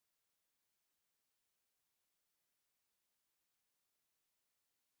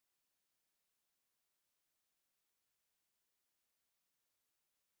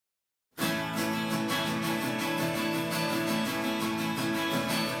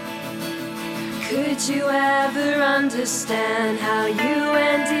Could you ever understand how you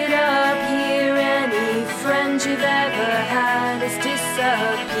ended up here? Any friend you've ever had has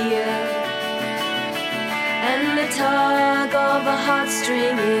disappeared, and the tug of a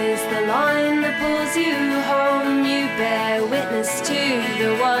heartstring is the line that pulls you home. You bear witness to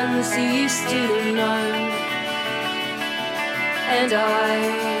the ones you used to know, and I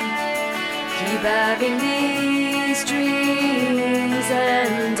keep having these dreams,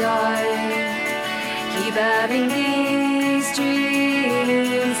 and I keep having these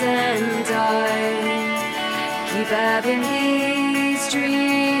dreams, and I keep having these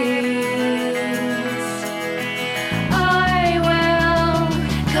dreams. I will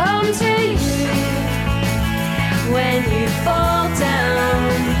come to you when you fall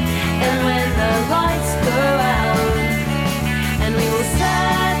down, and when the lights go out, and we will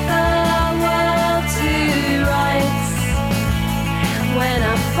set the world to rights. When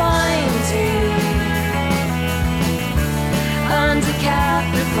I find you under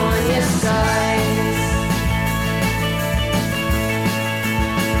Capricornia skies,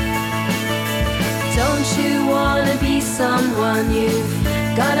 don't you wanna be someone? You've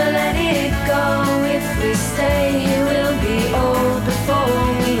gotta let it go. If we stay here, we'll be old before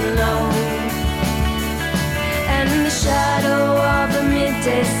we know, and the shadow of a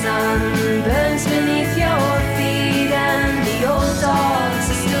midday sun burns beneath your feet, and the old dogs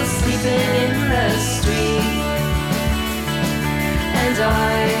are still sleeping in the street. And I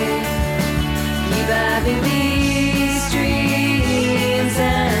keep having these dreams,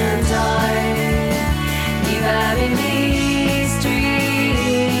 and I keep having these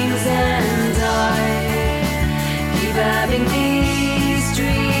dreams, and I keep having these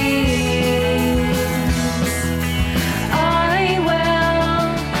dreams. I will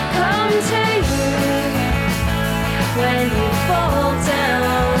come to you when you fall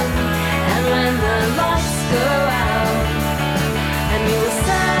down, and when the lights go out, and we will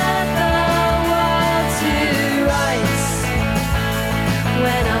set the world to rights.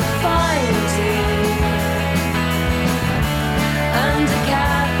 When I find you under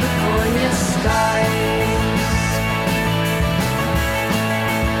Capricornia skies,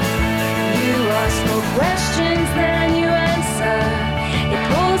 you ask more questions than you answer. It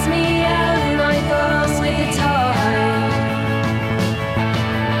pulls me out and I go with the tide,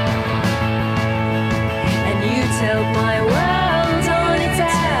 and you tilt my world on its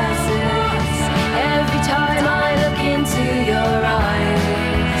axis every time I look into your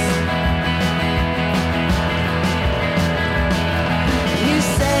eyes. You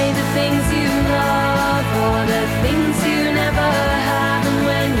say the things you love or the things you never have, and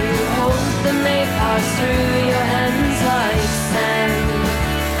when you hold them they pass through your hands like sand.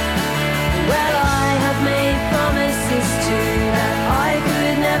 Well, I have made promises too that I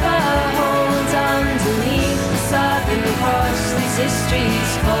could never hold underneath the southern cross. These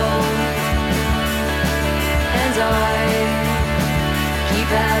histories fold, and I keep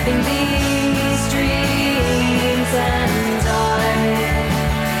having these